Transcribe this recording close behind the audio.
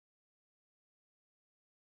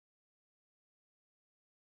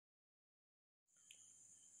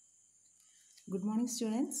Good morning,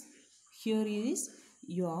 students. Here is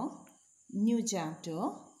your new chapter,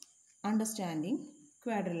 Understanding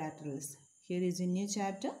Quadrilaterals. Here is a new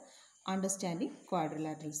chapter, Understanding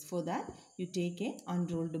Quadrilaterals. For that, you take a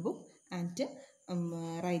unrolled book and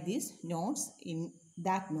write these notes in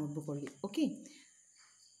that notebook only. Okay.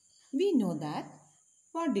 We know that.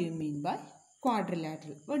 What do you mean by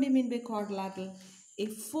quadrilateral? What do you mean by quadrilateral? A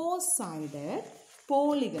four-sided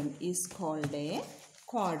polygon is called a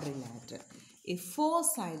quadrilateral. A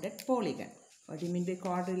four-sided polygon. What do you mean by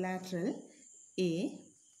quadrilateral? A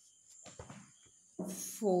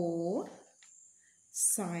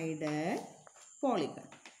four-sided polygon.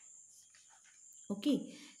 Okay.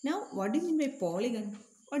 Now, what do you mean by polygon?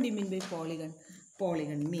 What do you mean by polygon?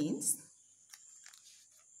 Polygon means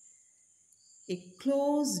a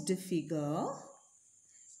closed figure,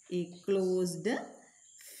 a closed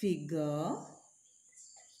figure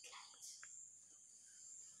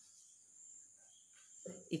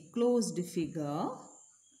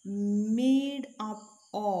made up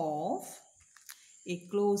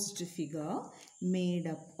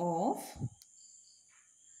of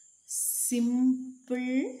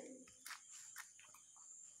simple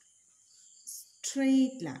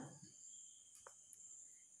straight line.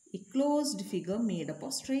 A closed figure made up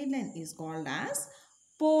of straight line is called as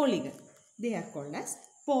polygon. They are called as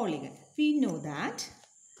polygon. We know that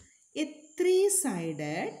a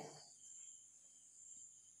three-sided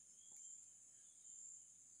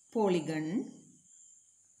polygon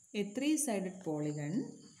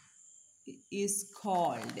is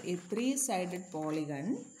called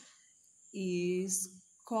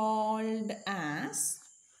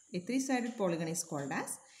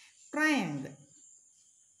as triangle.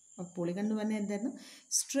 Polygon എന്ന് പറഞ്ഞാൽ എന്തായിരുന്നു?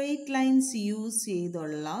 Straight lines use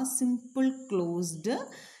ചെയ്തുള്ള simple closed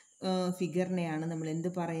ഫിഗറിനെയാണ് നമ്മൾ എന്ത്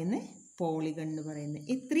പറയുന്നത്? Polygon എന്ന് പറയുന്നത്.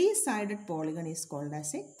 A three sided polygon is called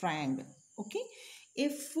as A triangle. Okay. A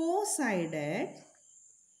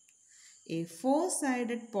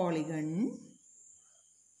four-sided polygon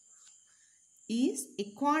is a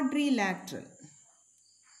quadrilateral.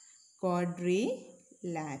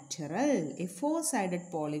 A four-sided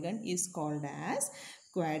polygon is called as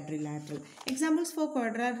quadrilateral. Examples for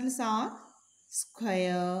quadrilaterals are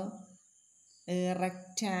square,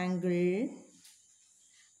 rectangle,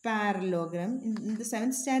 parallelogram. In the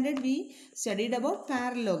 7th standard, we studied about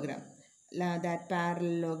parallelogram. That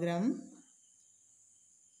parallelogram,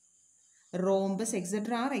 rhombus, etc.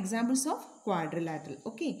 are examples of quadrilateral.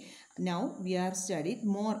 Okay. Now we are studied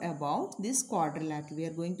more about this quadrilateral. We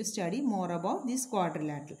are going to study more about this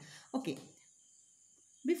quadrilateral. Okay.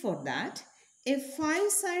 Before that, a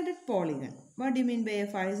five-sided polygon. What do you mean by a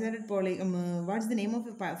five-sided polygon? What's the name of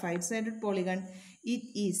a five-sided polygon? It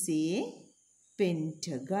is a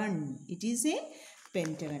pentagon. It is a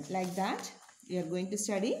pentagon. Like that, we are going to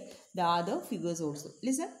study the other figures also.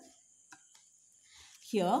 Listen.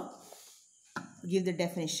 Here, give the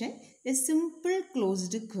definition. A simple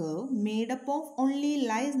closed curve made up of only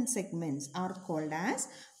line segments are called as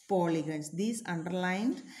polygons. These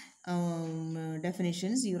underlined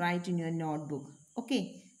definitions you write in your notebook. Okay.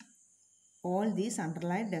 All these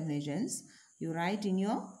underlined definitions you write in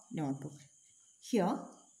your notebook. Here,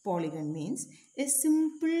 polygon means a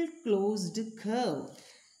simple closed curve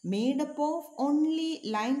made up of only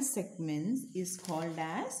line segments is called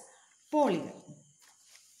as polygon.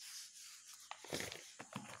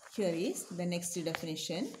 Here is the next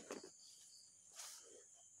definition.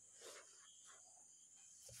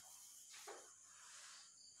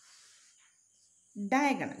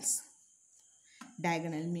 Diagonals.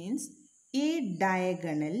 Diagonal means a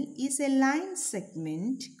diagonal is a line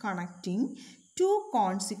segment connecting two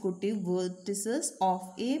consecutive vertices of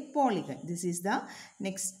a polygon. This is the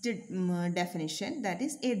next definition, that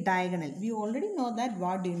is a diagonal. We already know that.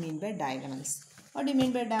 What do you mean by diagonals? What do you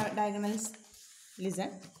mean by diagonals? Listen.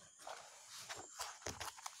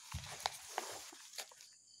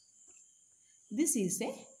 This is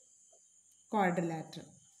a quadrilateral.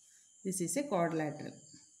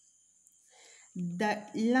 The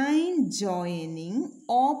line joining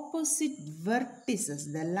opposite vertices.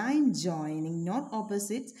 The line joining, not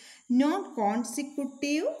opposites,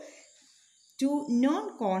 non-consecutive to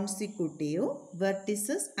non-consecutive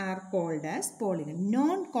vertices are called as polygon.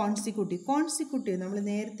 Non-consecutive. Consecutive നമ്മൾ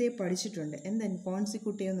നേരത്തെ പഠിച്ചിട്ടുണ്ട്. എന്താണ്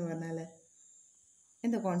consecutive എന്ന് പറഞ്ഞാൽ?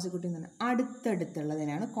 എന്താ consecutive എന്ന് പറഞ്ഞാൽ?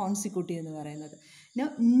 അടുത്തടുത്തുള്ളതിനാണ് consecutive എന്ന് പറയുന്നത്.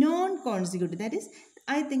 Non consecutive, that is,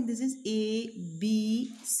 I think this is A, B,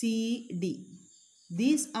 C, D.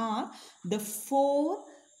 These are the 4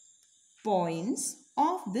 points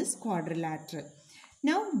of this quadrilateral.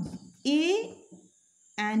 Now, A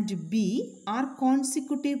and B are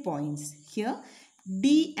consecutive points. Here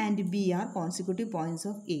D and B are consecutive points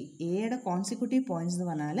of A. Aയുടെ consecutive points എന്ന്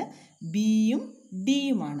പറഞ്ഞാൽ Bയും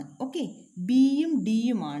Dയുമാണ്. Okay, Bയും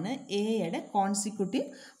Dയുമാണ് Aയുടെ consecutive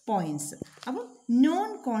points. അപ്പം non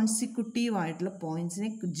consecutive ആയിട്ടുള്ള പോയിൻറ്റ്സിനെ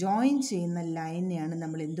join ചെയ്യുന്ന ലൈനെയാണ്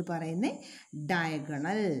നമ്മൾ എന്ത് പറയുന്നത്?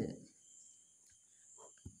 Diagonal.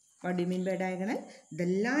 What do you mean by diagonal? The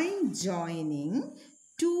line joining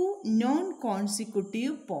two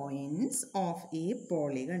non-consecutive points of a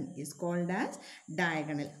polygon is called as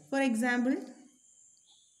diagonal. For example,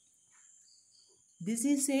 this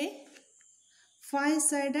is a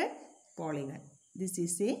five-sided polygon. This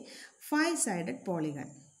is a five-sided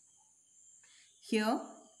polygon. Here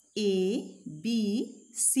A, B,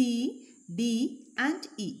 C, D and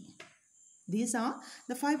E. These are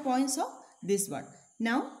the 5 points of this one.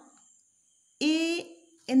 Now, A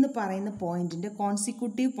എന്ന് പറയുന്ന പോയിന്റിൻ്റെ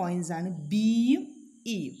consecutive points ആണ് ബിയും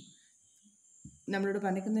ഇയും. നമ്മളോട്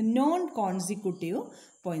പറഞ്ഞിരിക്കുന്ന non consecutive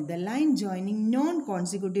point, the line joining non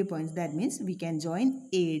consecutive points. That means we can join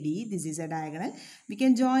A D, this is A diagonal. We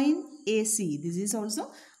can join A C, this is also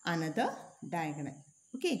another diagonal.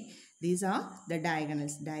 Okay, these are the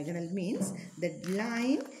diagonals. Diagonal means the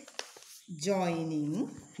line joining,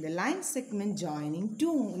 the line segment joining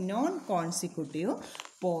two non-consecutive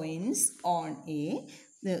points on a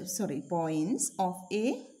points of a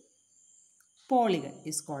polygon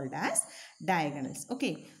is called as diagonals.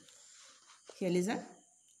 Okay, here listen.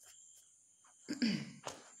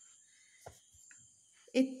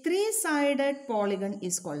 A three-sided polygon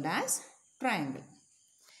is called as triangle.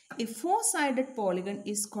 A four-sided polygon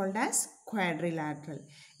is called as quadrilateral.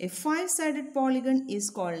 A five-sided polygon is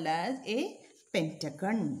called as a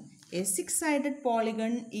pentagon. A six-sided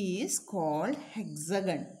polygon is called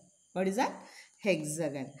hexagon. What is that?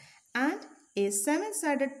 Hexagon. And a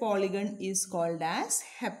seven-sided polygon is called as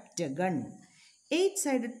heptagon.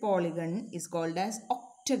 Eight-sided polygon is called as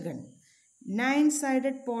octagon.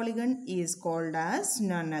 Nine-sided polygon is called as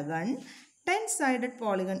nonagon. 10-sided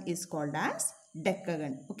polygon is called as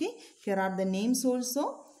decagon. Okay, here are the names also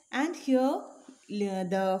and here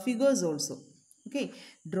the figures also. Okay,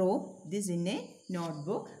 draw this in a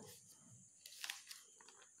notebook.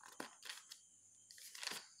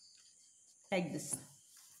 Like this.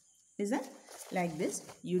 Listen, like this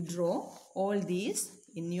you draw all these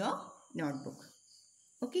in your notebook.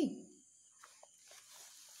 Okay,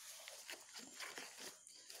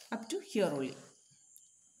 up to here only.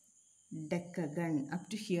 Decagon, up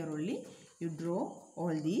to here only you draw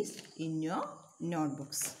all these in your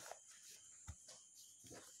notebooks.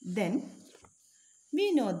 Then we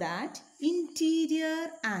know that interior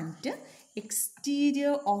and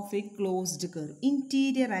exterior of a closed curve.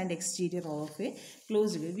 Interior and exterior of a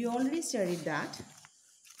closed curve. We already studied that.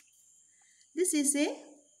 This is a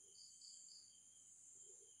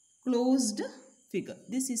closed figure.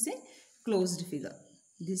 This is a closed figure.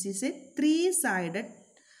 This is a three-sided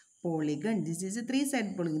polygon. This is a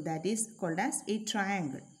three-sided polygon, that is called as a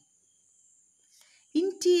triangle.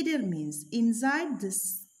 Interior means inside this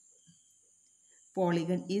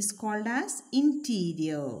polygon is called as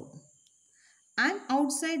interior, and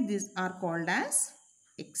outside this are called as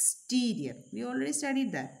exterior. We already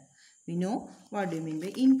studied that. We know what do you mean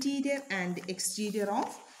by interior and exterior of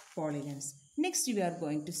polygons. Next we are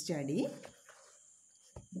going to study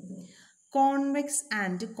convex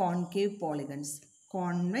and concave polygons.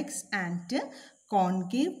 Convex and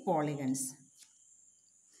concave polygons.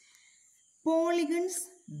 Polygons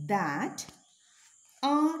that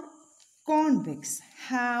are convex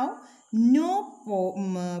have no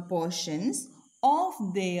portions of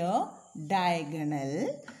their diagonal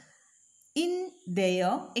in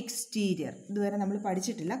their exterior. ഇതുവരെ നമ്മൾ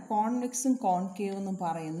പഠിച്ചിട്ടില്ല കോൺവെക്സും കോൺകേവും എന്നും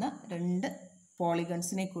പറയുന്ന രണ്ട്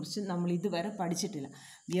പോളിഗൺസിനെ കുറിച്ച് നമ്മൾ ഇതുവരെ പഠിച്ചിട്ടില്ല.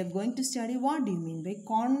 We are going to study what do you mean by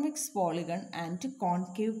convex polygon and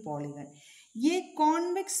concave polygon. A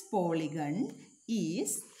convex polygon is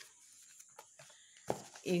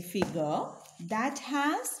a figure that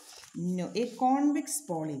has a convex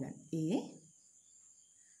polygon. A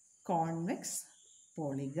convex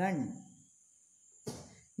polygon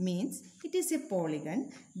means it is a polygon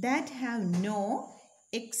that have no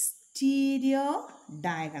exterior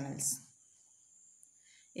diagonals.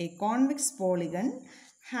 A convex polygon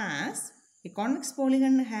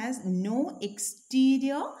has no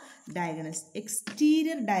exterior diagonals.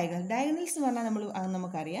 Exterior diagonals എന്ന് പറഞ്ഞാൽ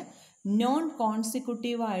നമുക്കറിയാം non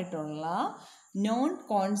consecutive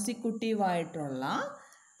ആയിട്ടുള്ള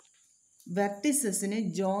വെർട്ടിസസിനെ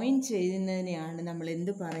join ചെയ്യുന്നതിനെയാണ് നമ്മൾ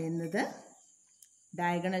എന്ത് പറയുന്നത്?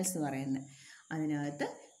 Diagonals എന്ന് പറയുന്നത്. അതിനകത്ത്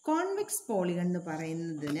കോൺവെക്സ് പോളിഗൺ എന്ന്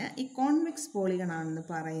പറയുന്നതിന് ഈ കോൺവെക്സ് പോളിഗൺ ആണെന്ന്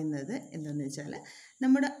പറയുന്നത് എന്താണെന്ന് വെച്ചാൽ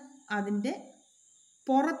നമ്മുടെ അതിൻ്റെ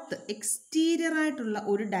പുറത്ത് എക്സ്റ്റീരിയർ ആയിട്ടുള്ള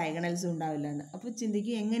ഒരു ഡയഗണൽസ് ഉണ്ടാവില്ല എന്ന്. അപ്പോൾ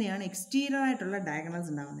ചിന്തിക്കുക എങ്ങനെയാണ് എക്സ്റ്റീരിയർ ആയിട്ടുള്ള ഡയഗണൽസ്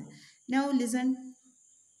ഉണ്ടാകുന്നത്. Now listen.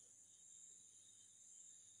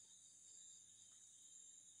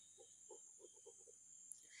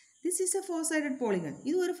 This is A 4-sided polygon.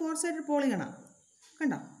 ഇത് ഒരു 4-sided പോളിഗണാണ്.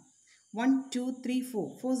 കണ്ടോ? 1 2 3 4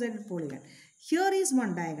 4-sided polygon. Here is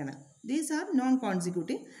one diagonal. These are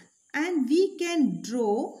non-consecutive and we can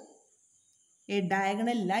draw a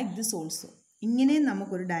diagonal like this also. ഇങ്ങനെ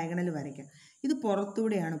നമുക്കൊരു ഡയഗണൽ വരയ്ക്കാം. ഇത്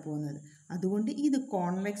പുറത്തൂടെയാണ് പോകുന്നത്. അതുകൊണ്ട് ഇത്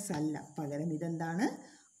കോൺവെക്സ് അല്ല, പകരം ഇതെന്താണ്?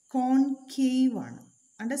 കോൺകേവ് ആണ്.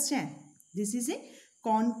 Understand? This is A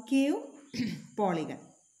concave polygon.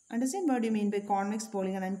 Understand what you mean by convex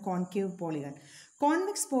polygon and concave polygon?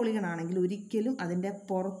 Convex polygon ആണെങ്കിൽ ഒരിക്കലും അതിൻ്റെ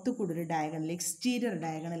പുറത്തു കൂടെ ഒരു ഡയഗണൽ, എക്സ്റ്റീരിയർ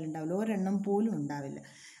ഡയഗണൽ ഉണ്ടാവില്ല, ഒരെണ്ണം പോലും ഉണ്ടാവില്ല.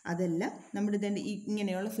 അതെല്ലാം നമ്മുടെ ഇതിൻ്റെ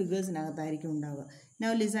ഇങ്ങനെയുള്ള ഫിഗേഴ്സിനകത്തായിരിക്കും ഉണ്ടാവുക.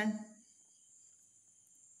 Now listen.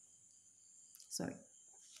 Sorry,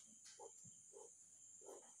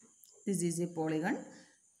 this is a polygon.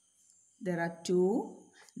 There are two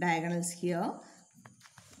diagonals here.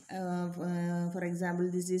 For example,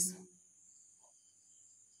 this is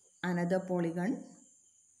another polygon.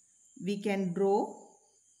 We can draw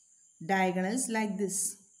diagonals like this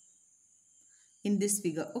in this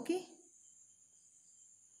figure. Okay,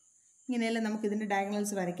 ഇങ്ങനെയല്ല നമുക്ക് ഇതിൻ്റെ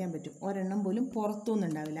ഡയഗണൽസ് വരയ്ക്കാൻ പറ്റും. ഒരെണ്ണം പോലും പുറത്തൊന്നും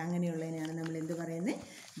ഉണ്ടാവില്ല. അങ്ങനെയുള്ളതിനെയാണ് നമ്മൾ എന്ത് പറയുന്നത്?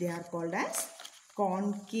 They are called as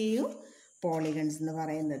concave polygons എന്ന്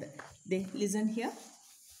പറയുന്നത്. Listen here.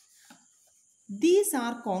 These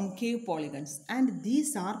are concave polygons and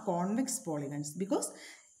these are convex polygons because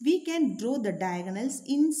we can draw the diagonals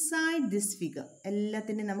inside this figure.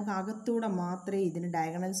 എല്ലാത്തിനും നമുക്ക് അകത്തൂടെ മാത്രമേ ഇതിന്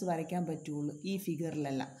ഡയഗണൽസ് വരയ്ക്കാൻ പറ്റുള്ളൂ, ഈ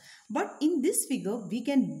ഫിഗറിലല്ല. But in this figure we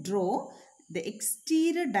can draw the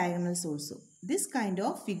exterior diagonals also. This kind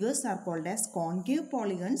of figures are called as concave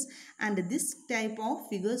polygons and this type of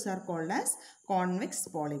figures are called as convex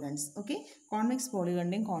polygons. Okay, convex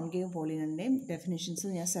polygonന്റെയും concave polygonന്റെയും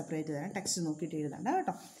definitions ഞാൻ separate തരാം. Text നോക്കിയിട്ട് എഴുതണ്ട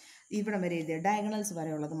കേട്ടോ. ഇവിടെ വരെ എഴുതിയ diagonals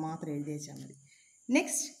വരെയുള്ളത് മാത്രം എഴുതി വെച്ചാൽ മതി.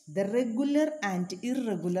 Next, the regular and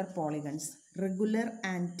irregular polygons. Regular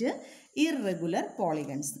and irregular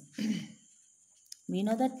polygons. We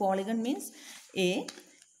know that polygon means a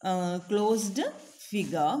closed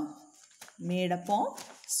figure made up of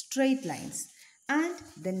straight lines. And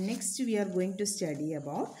the next we are going to study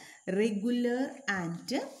about regular and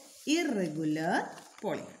irregular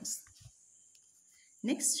polygons.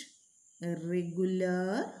 Next,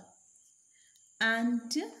 regular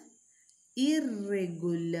and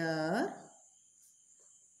irregular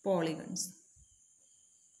polygons.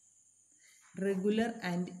 Regular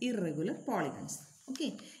and irregular polygons.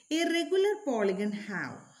 Okay, a regular polygon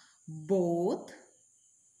have both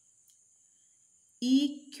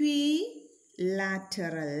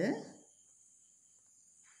equilateral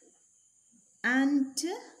and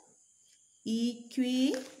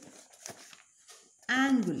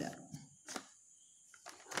equiangular.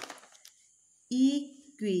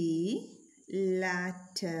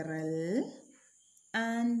 Equilateral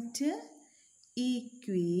and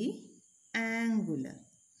equiangular.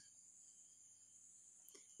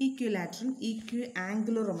 ഈക്വിലാറ്ററലും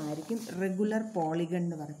ഈക്വിആംഗുലറുമായിരിക്കും regular polygon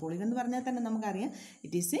എന്ന് പറയും. Polygon എന്ന് പറഞ്ഞാൽ തന്നെ നമുക്കറിയാം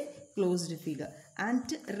it is A closed figure.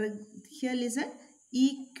 And here listen,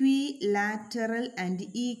 ഈക്വിലാറ്ററൽ and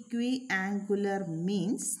ഈക്വിആംഗുലർ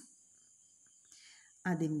means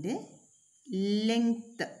അതിൻ്റെ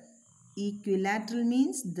length. ഈക്വിലാറ്ററൽ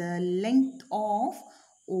means the length of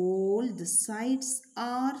all the sides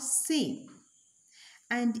are same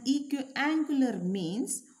and equiangular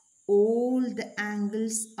means all the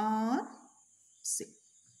angles are same.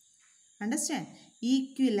 Understand?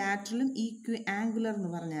 ഈക്വിലാറ്ററലും ഈക്വിആംഗുലർ എന്ന്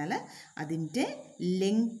പറഞ്ഞാൽ അതിൻ്റെ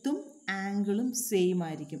ലെങ്ത്തും ആംഗിളും സെയിം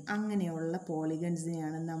ആയിരിക്കും. അങ്ങനെയുള്ള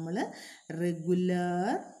പോളിഗൺസിനെയാണ് നമ്മൾ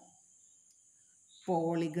റെഗുലർ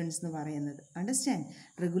polygons എന്ന് പറയുന്നത്. Understand?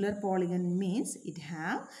 Regular polygon means it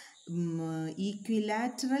have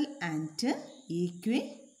ഈക്വിലാറ്ററൽ and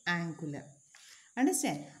ഈക്വിആംഗുലർ.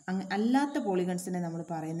 Understand? അല്ലാത്ത പോളിഗൺസിനെ നമ്മൾ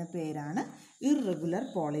പറയുന്ന പേരാണ് ഇറഗുലർ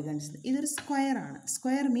പോളിഗൺസ്. ഇതൊരു സ്ക്വയർ ആണ്.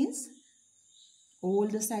 Square means all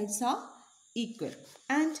the sides are equal.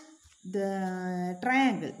 And the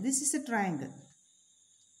triangle, this is a triangle.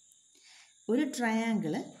 ഒരു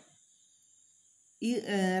ട്രയാങ്കിൾ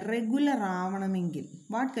റെഗുലർ ആവണമെങ്കിൽ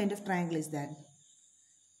what kind of triangle is that?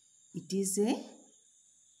 It is a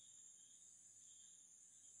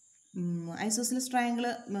isosceles triangle.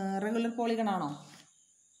 Regular polygon ആണോ?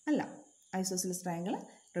 അല്ല. isosceles triangle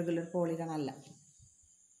regular polygon അല്ല.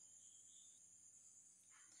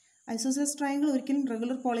 Isosceles triangle ഒരിക്കലും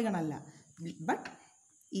regular polygon അല്ല. But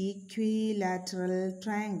equilateral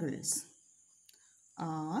triangles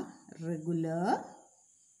are regular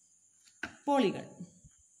polygon.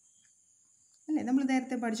 അല്ലേ, നമ്മൾ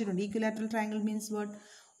നേരത്തെ പഠിച്ചിട്ടുണ്ട്. ഈക്വിലാറ്ററൽ triangle means what?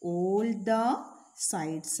 All the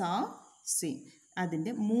sides are same.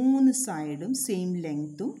 അതിൻ്റെ 3 സൈഡും സെയിം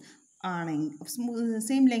ലെങ്ത്തും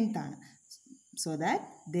സെയിം ലെങ്ത് ആണ്. So that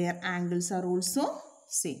their angles are also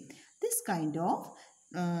same. This kind of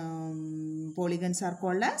polygons are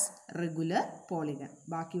called as regular polygon.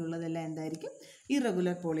 ബാക്കിയുള്ളതെല്ലാം എന്തായിരിക്കും?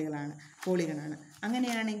 ഇറഗുലർ പോളിഗൺ ആണ്.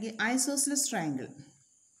 അങ്ങനെയാണെങ്കിൽ isosceles triangle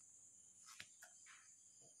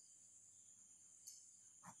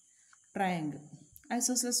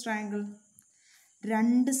isosceles triangle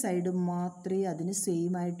 2 side മാത്രമേ അതിന്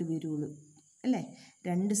സെയിം ആയിട്ട് വരുള്ളൂ അല്ലേ?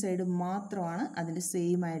 2 സൈഡ് മാത്രമാണ് അതിന്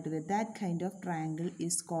സെയിം ആയിട്ട് വരും. That kind of triangle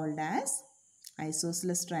is called as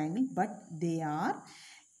isosceles triangle, but they are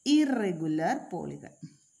irregular polygon.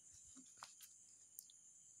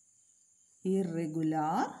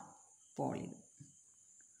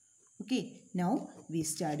 Okay, now we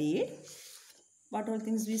studied what all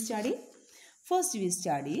things we studied. First we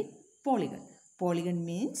studied polygon. Polygon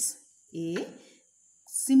means a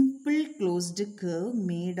simple closed curve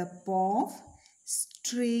made up of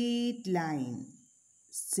straight line.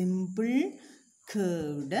 Simple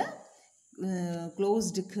curved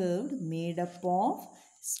closed curve made up of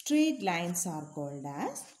straight lines are called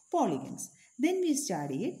as polygons. Then we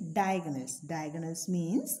studied diagonals. Diagonals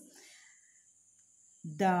means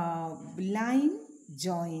the line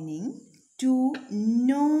joining two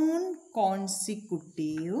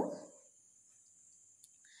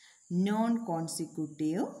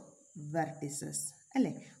non-consecutive vertices.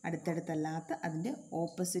 അല്ലേ, അടുത്തടുത്തല്ലാത്ത അതിൻ്റെ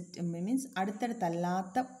opposite means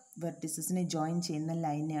അടുത്തടുത്തല്ലാത്ത വെർട്ടിസസിനെ join ചെയ്യുന്ന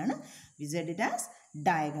ലൈനെയാണ് we said it as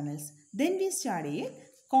diagonals. Then we studied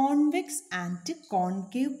convex and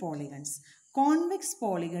concave polygons. Convex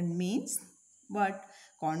polygon means what?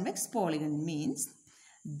 Convex polygon means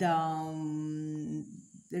the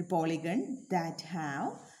polygon that have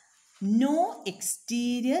no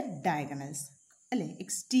exterior diagonals. അല്ലേ,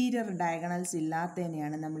 exterior diagonals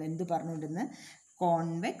ഇല്ലാത്തതിനെയാണ് നമ്മൾ എന്ത് പറഞ്ഞുകൊണ്ടിരുന്നത്?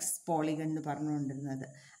 Convex polygon എന്ന് പറഞ്ഞുകൊണ്ടിരുന്നത്.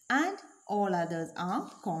 And all others are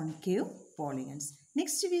concave polygons.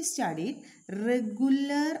 Next we studied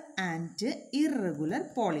regular and irregular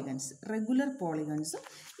polygons. Regular polygons,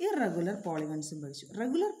 irregular polygons പഠിച്ചു.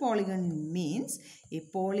 Regular polygon means a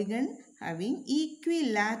polygon having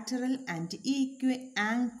equilateral and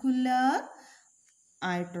equiangular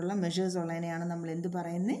ആയിട്ടുള്ള measures ഉള്ളതിനെയാണ് നമ്മൾ എന്ത്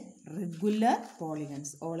പറയുന്നത്? Regular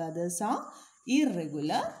polygons. All others are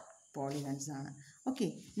irregular polygons ആണ്. Okay,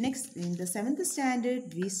 next in the 7th standard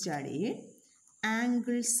we studied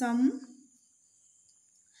angle sum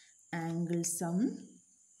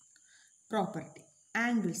property.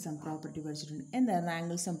 Angle sum property പഠിച്ചിട്ടുണ്ട്. എന്താണ്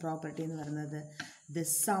angle sum property എന്ന് പറയുന്നത്? The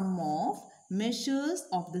sum of measures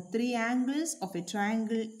of the 3 angles of a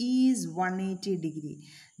triangle is 180 degree.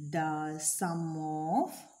 The sum of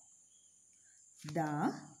the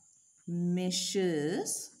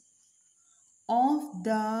measures of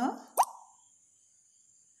the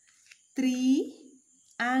 3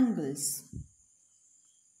 angles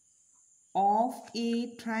of a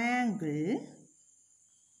triangle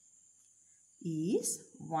is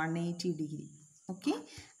 180 degree. Okay,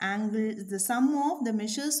 the sum of the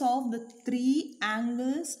measures of the 3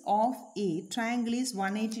 angles of a triangle is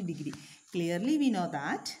 180 degree. Clearly we know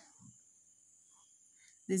that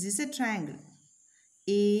this is a triangle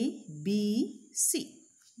ABC.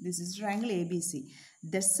 This is triangle ABC.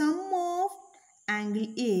 The sum of angle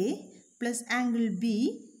A plus angle B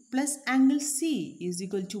plus angle C is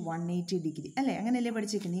equal to 180 degree. അല്ലേ, അങ്ങനെയല്ലേ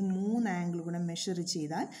പഠിച്ചേക്കുന്നത്? ഈ 3 angle കൂടെ measure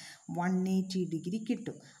ചെയ്താൽ 180 degree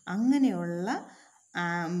കിട്ടും. അങ്ങനെയുള്ള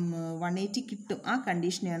 180 കിട്ടും. ആ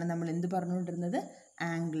കണ്ടീഷനെയാണ് നമ്മൾ എന്ത് പറഞ്ഞുകൊണ്ടിരുന്നത്?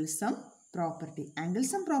 Angle sum property. Angle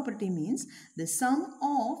sum property means the sum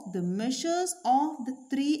of the measures of the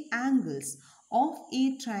 3 angles of a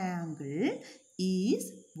triangle is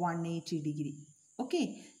 180 degree. Okay,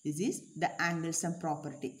 this is the angle sum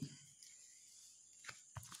property.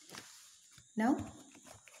 Now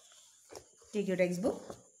take your textbook.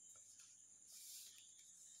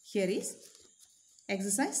 Here is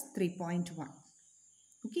exercise 3.1.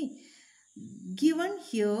 Okay, given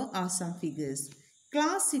here are some figures.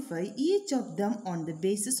 Classify each of them on the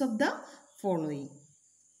basis of the following.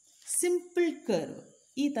 Simple curve.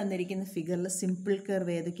 ഈ തന്നിരിക്കുന്ന ഫിഗറിൽ simple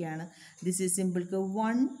curve ഏതൊക്കെയാണ്? This is simple curve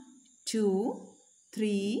 1, 2,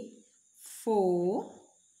 3, 4,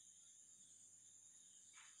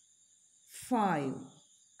 5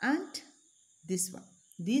 and this one.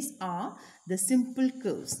 These are the simple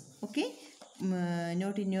curves. Okay,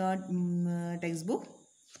 note in your textbook.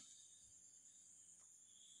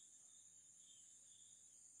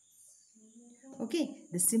 Okay,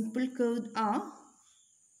 the simple curves are,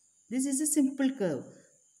 this is a simple curve.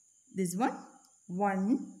 This one,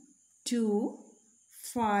 1, 2,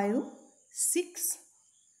 5, 6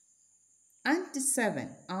 and 7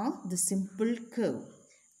 are the simple curve.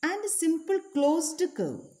 And simple closed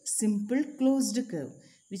curve,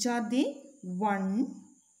 which are they? 1,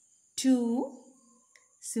 2,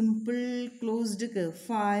 simple closed curve,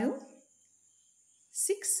 5,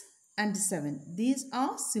 6 and 7. These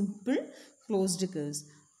are simple closed curves.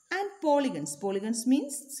 And polygons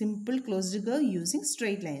means simple closed curve using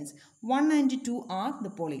straight lines. 1 and 2 are the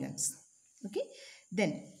polygons. Okay.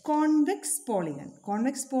 Then convex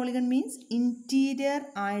polygon means interior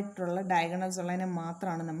ആയിട്ടുള്ള diagonals ഉള്ളതിനെ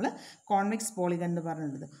മാത്രമാണ് നമ്മൾ convex polygon എന്ന്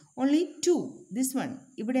പറയുന്നത്. Only 2. This one.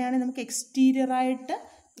 ഇവിടെയാണ് നമുക്ക് exterior ആയിട്ട്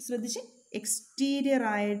ശ്രദ്ധിച്ച് exterior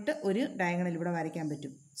ആയിട്ട് ഒരു diagonal ഇവിടെ വരയ്ക്കാൻ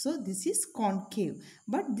പറ്റും. So this is concave,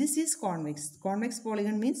 but this is convex. Convex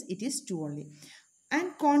polygon means it is 2 only. And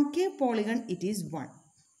concave polygon it is 1.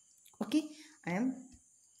 Okay, I am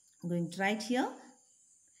going to write here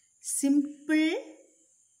simple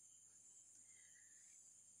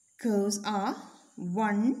curves are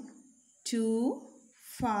 1, 2,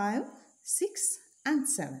 5, 6 and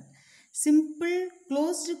 7. Simple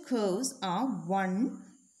closed curves are 1,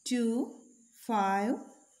 2, 5,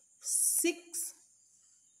 6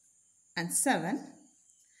 and 7.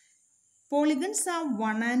 Polygons are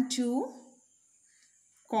 1 and 2.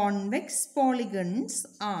 Convex polygons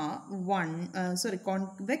are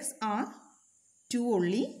convex are 2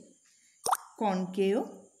 only. Concave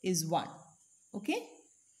is 1. Okay.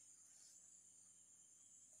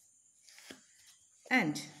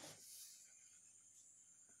 And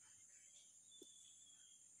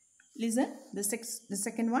listen, the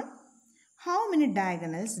second one. How many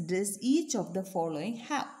diagonals does each of the following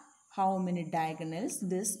have? How many diagonals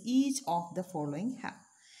does each of the following have?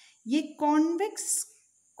 A convex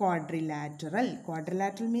quadrilateral.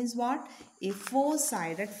 Quadrilateral means what? A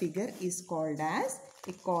four-sided figure is called as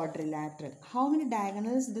a quadrilateral. How many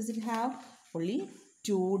diagonals does it have? Only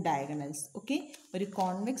 2 diagonals. Okay. ഒരു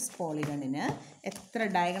convex polygon ന് എത്ര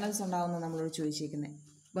diagonals ഉണ്ടാവുമെന്ന് നമ്മളോട് ചോദിച്ചിരിക്കുന്നത്.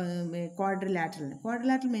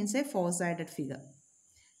 Quadrilateral means a four-sided figure.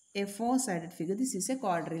 A four-sided figure. This is a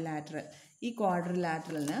quadrilateral. ഈ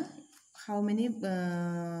quadrilateral ന് how many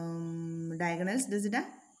diagonals does it have?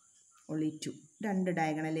 Only 2. 2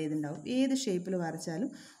 diagonal ഏതുണ്ടാവും. ഏത് ഷേപ്പിൽ വരച്ചാലും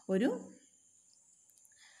ഒരു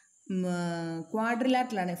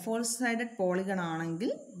quadrilateral ആണ്, four-sided polygon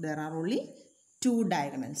ആണെങ്കിൽ there are only 2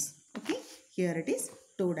 diagonals. Okay, here it is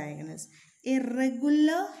 2 diagonals. A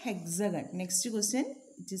regular hexagon. Next question,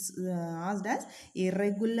 it is asked as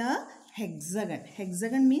irregular hexagon.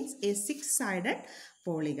 Hexagon means a 6-sided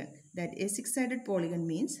polygon. That a 6-sided polygon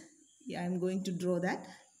means, I am going to draw that.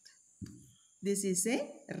 This is a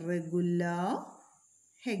regular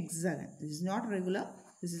hexagon. This is not regular.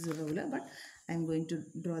 This is irregular, but I am going to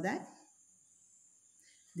draw that.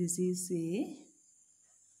 This is a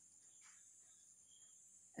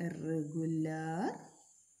regular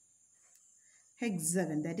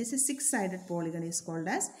hexagon. That is a 6-sided polygon is called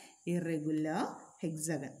as irregular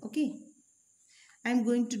hexagon. Okay. I am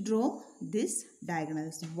going to draw this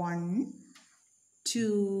diagonals. 1,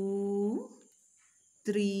 2,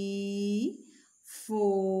 3,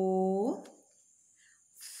 4,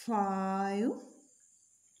 5,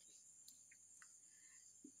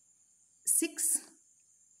 6,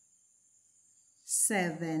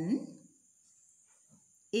 7,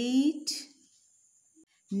 8,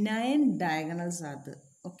 9 diagonals are there.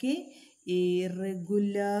 Okay. A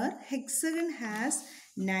regular hexagon has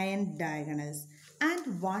 9 diagonals. And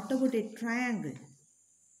what about a triangle?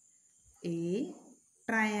 A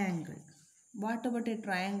triangle. What about a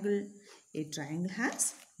triangle? A triangle has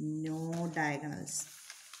no diagonals.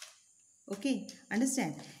 Okay,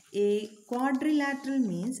 understand? A quadrilateral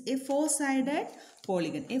means a four-sided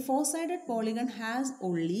polygon. A four-sided polygon has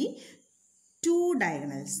only 2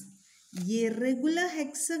 diagonals. A regular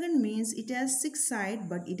hexagon means it has 6 sides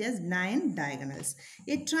but it has 9 diagonals.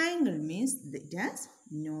 A triangle means it has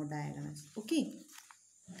no diagonals. Okay.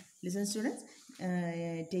 Listen students,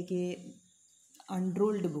 take a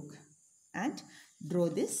unrolled book and draw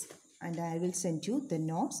this, and I will send you the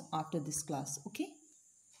notes after this class. Okay.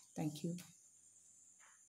 Thank you.